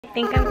I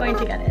think I'm going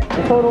to get it.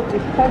 The total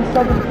is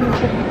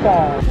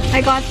 $1017.55.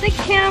 I got the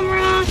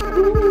camera.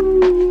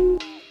 Ooh.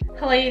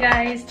 Hello you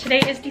guys, today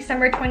is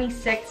December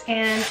 26th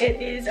and it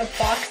is a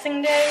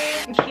Boxing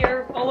Day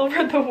here all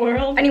over the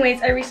world.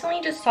 Anyways, I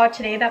recently just saw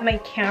today that my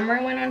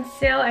camera went on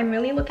sale. I'm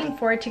really looking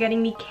forward to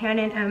getting the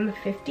Canon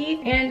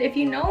M50. And if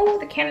you know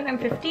the Canon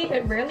M50,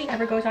 it rarely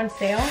ever goes on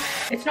sale.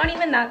 It's not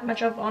even that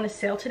much of on a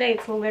sale today.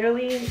 It's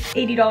literally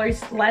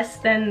 $80 less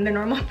than the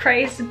normal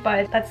price,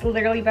 but that's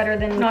literally better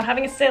than not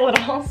having a sale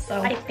at all.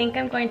 So I think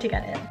I'm going to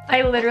get it.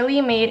 I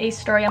literally made a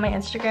story on my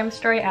Instagram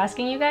story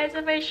asking you guys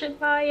if I should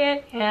buy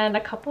it, and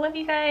a couple of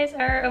you guys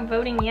are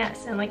voting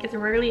yes, and like it's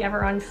rarely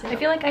ever on sale. I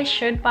feel like I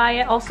should buy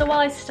it. Also, while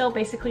I still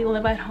basically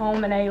live at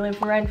home and I live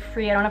rent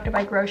free, I don't have to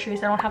buy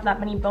groceries, I don't have that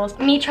many bills.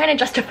 Me trying to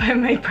justify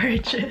my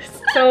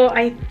purchase. So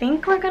I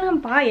think we're gonna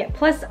buy it.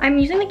 Plus, I'm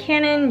using the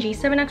Canon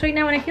G7X right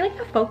now and I feel like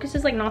the focus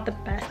is like not the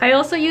best. I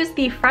also used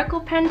the freckle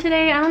pen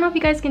today. I don't know if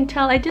you guys can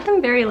tell. I did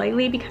them very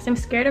lightly because I'm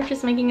scared of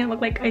just making it look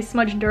like I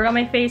smudged dirt on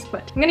my face,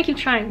 but I'm gonna keep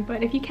trying.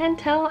 But if you can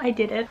tell, I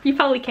did it. You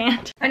probably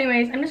can't.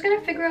 Anyways, I'm just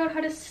gonna figure out how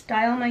to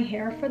style my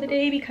hair for the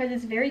day because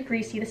it's very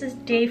greasy. This is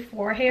day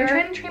 4 hair. I'm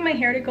trying to train my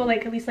hair to go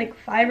like at least like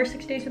 5 or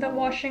 6 days without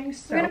washing.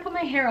 So I'm gonna put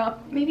my hair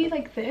up maybe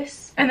like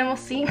this and then we'll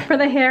see. For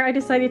the hair, I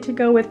decided to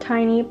go with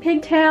tiny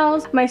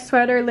pigtails. My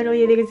sweater,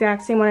 literally the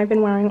exact same one I've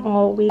been wearing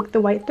all week, the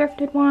white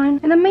thrifted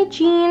one. And then my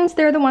jeans,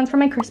 they're the ones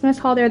from my Christmas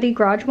haul. They're the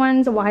garage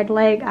ones, a wide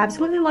leg.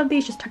 Absolutely love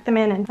these. Just tuck them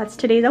in and that's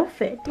today's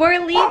outfit. We're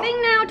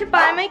leaving now to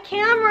buy my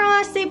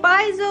camera. Say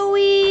bye,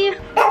 Zoe.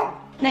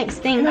 Nice,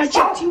 thanks. And I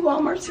checked to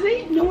Walmart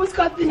today. No one's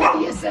got the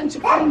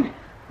essential thing.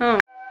 Oh.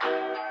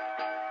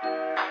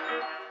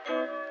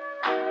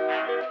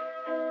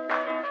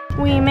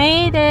 We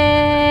made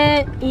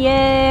it!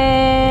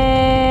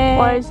 Yay!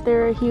 Why is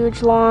there a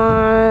huge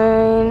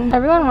line?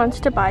 Everyone wants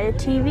to buy a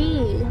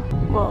TV.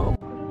 Whoa.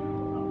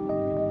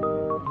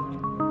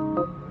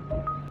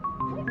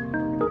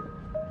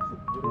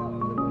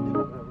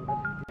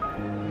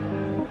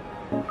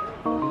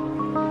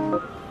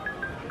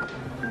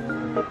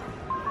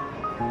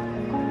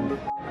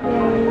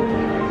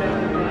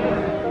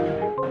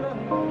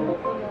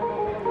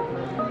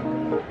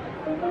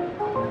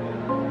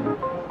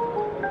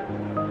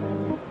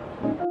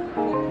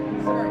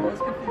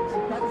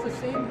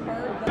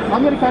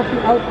 I'm gonna catch you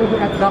out over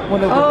at that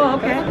one over there. Oh,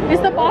 okay. Is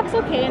the box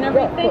okay and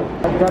everything?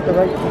 You got the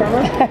right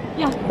camera?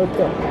 Yeah.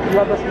 Okay. You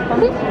have us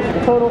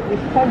The total is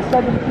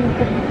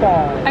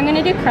 $1017.55. I'm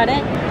gonna do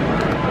credit.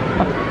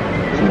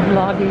 She's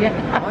vlogging it.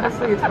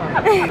 Honestly, it's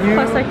fine.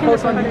 Plus, I can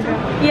post on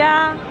YouTube?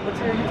 Yeah. What's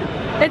your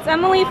YouTube? It's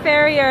Emily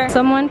Ferrier.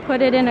 Someone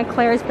put it in a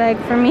Claire's bag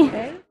for me.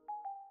 Okay.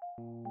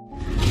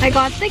 I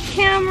got the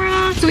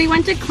camera. So we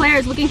went to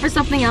Claire's looking for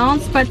something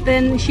else, but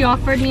then she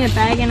offered me a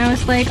bag and I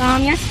was like,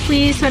 yes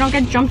please, so I don't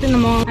get jumped in the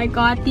mall. I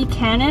got the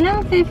Canon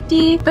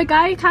M50. The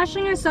guy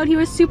cashing us out, he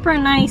was super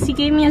nice. He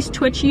gave me his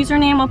Twitch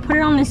username. I'll put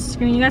it on this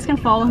screen. You guys can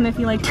follow him if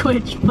you like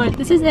Twitch, but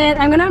this is it.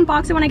 I'm gonna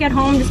unbox it when I get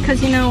home just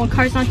because, you know, a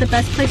car's not the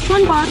best place to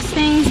unbox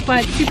things,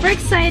 but super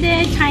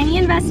excited. Tiny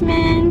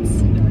investments.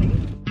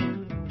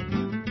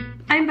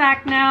 I'm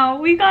back now.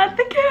 We got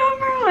the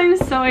camera. I'm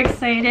so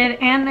excited.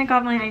 And I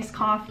got my iced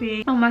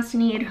coffee. A must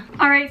need.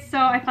 Alright, so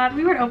I thought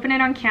we would open it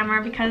on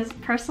camera because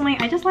personally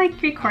I just like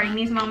recording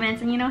these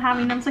moments and, you know,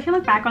 having them so I can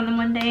look back on them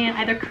one day and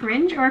either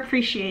cringe or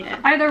appreciate it.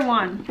 Either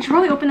one. I should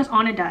probably open this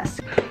on a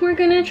desk. We're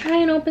gonna try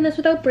and open this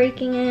without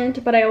breaking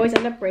it, but I always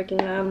end up breaking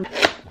them.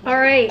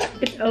 Alright,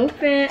 it's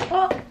open.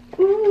 Oh!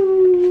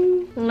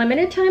 Ooh.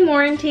 Limited time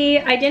warranty.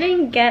 I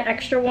didn't get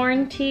extra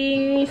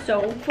warranty,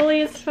 so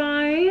hopefully it's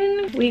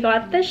fine. We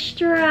got the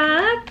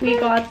strap. We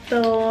got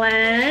the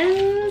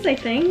lens, I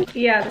think.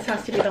 Yeah, this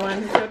has to be the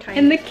lens. It's so tiny.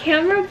 And the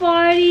camera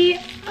body.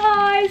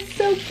 Oh, it's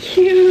so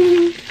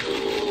cute.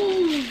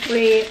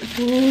 Wait.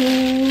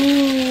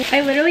 Ooh.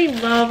 I literally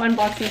love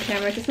unboxing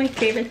cameras. It's my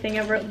favorite thing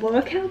ever.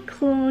 Look how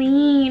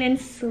clean and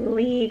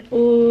sleek.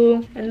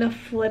 Ooh. And the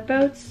flip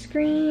out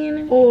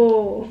screen.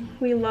 Oh,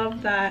 we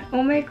love that.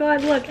 Oh my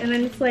god, look. And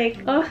then it's like,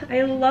 oh,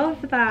 I love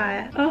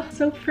that. Oh,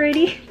 so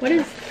pretty. What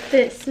is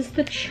this? This is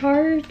the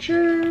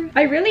charger.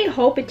 I really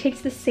hope it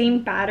takes the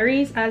same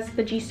batteries as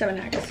the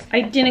G7X.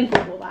 I didn't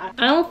Google that.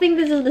 I don't think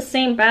this is the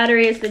same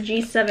battery as the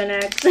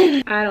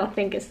G7X. I don't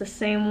think it's the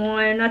same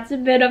one. That's a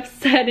bit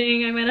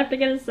upsetting. I might have to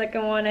get a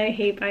second one. I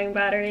hate buying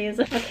batteries.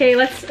 Okay,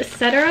 let's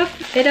set her up.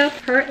 I don't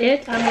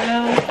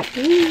know.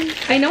 Ooh.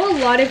 I know a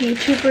lot of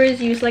YouTubers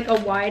use like a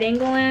wide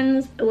angle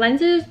lens.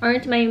 Lenses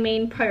aren't my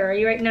main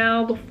priority right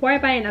now. Before I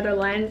buy another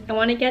lens, I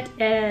want to get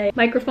a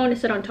microphone to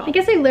sit on top. I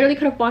guess I literally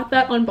could have bought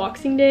that on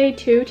Boxing Day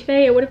too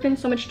today. It would have been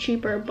so much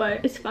cheaper,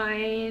 but it's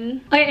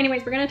fine. Okay,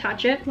 anyways, we're gonna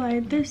attach it.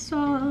 Slide this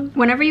off.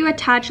 Whenever you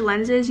attach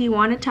lenses, you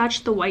want to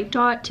attach the white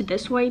dot to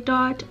this white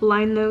dot,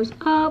 line those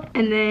up,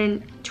 and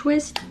then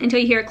twist until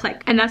you hear a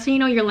click, and that's when you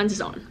know your lens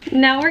is on.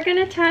 Now we're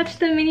gonna attach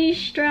the mini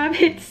strap.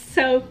 It's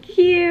so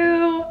cute.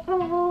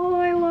 Oh,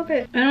 I love love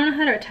it. I don't know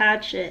how to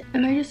attach it.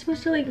 Am I just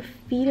supposed to like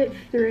feed it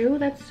through?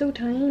 That's so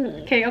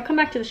tiny. Okay, I'll come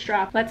back to the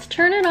strap. Let's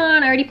turn it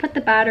on. I already put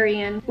the battery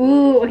in.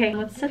 Ooh, okay,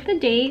 let's set the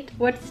date.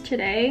 What's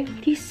today?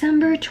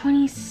 December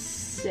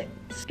 26th.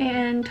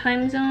 And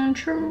time zone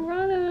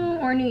Toronto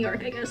or New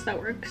York, I guess that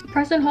works.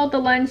 Press and hold the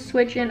lens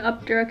switch in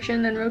up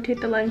direction, then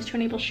rotate the lens to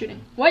enable shooting.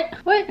 What?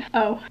 What?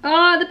 Oh,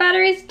 the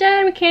battery's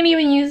dead. We can't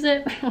even use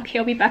it. Okay,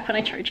 I'll be back when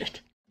I charge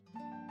it.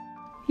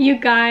 You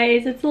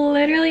guys, it's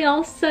literally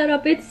all set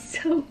up.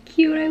 It's so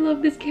cute. I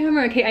love this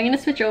camera. Okay, I'm gonna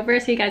switch over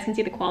so you guys can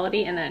see the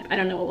quality, and then I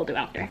don't know what we'll do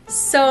after.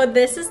 So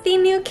this is the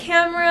new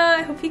camera.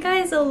 I hope you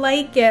guys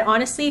like it.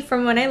 Honestly,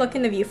 from when I look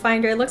in the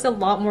viewfinder, it looks a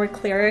lot more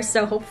clearer.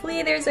 So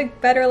hopefully there's a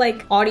better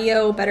like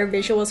audio, better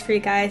visuals for you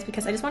guys,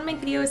 because I just want to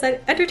make videos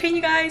that entertain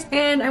you guys,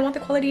 and I want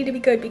the quality to be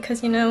good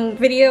because, you know,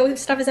 video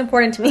stuff is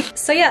important to me.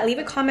 So yeah, leave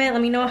a comment.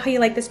 Let me know how you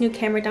like this new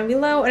camera down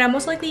below, and I'll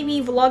most likely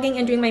be vlogging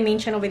and doing my main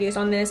channel videos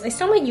on this. I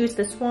still might use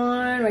this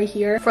one right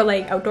here for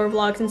like outdoor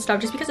vlogs and stuff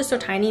just because it's so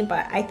tiny,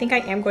 but I think I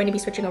am going to be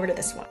switching over to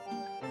this one.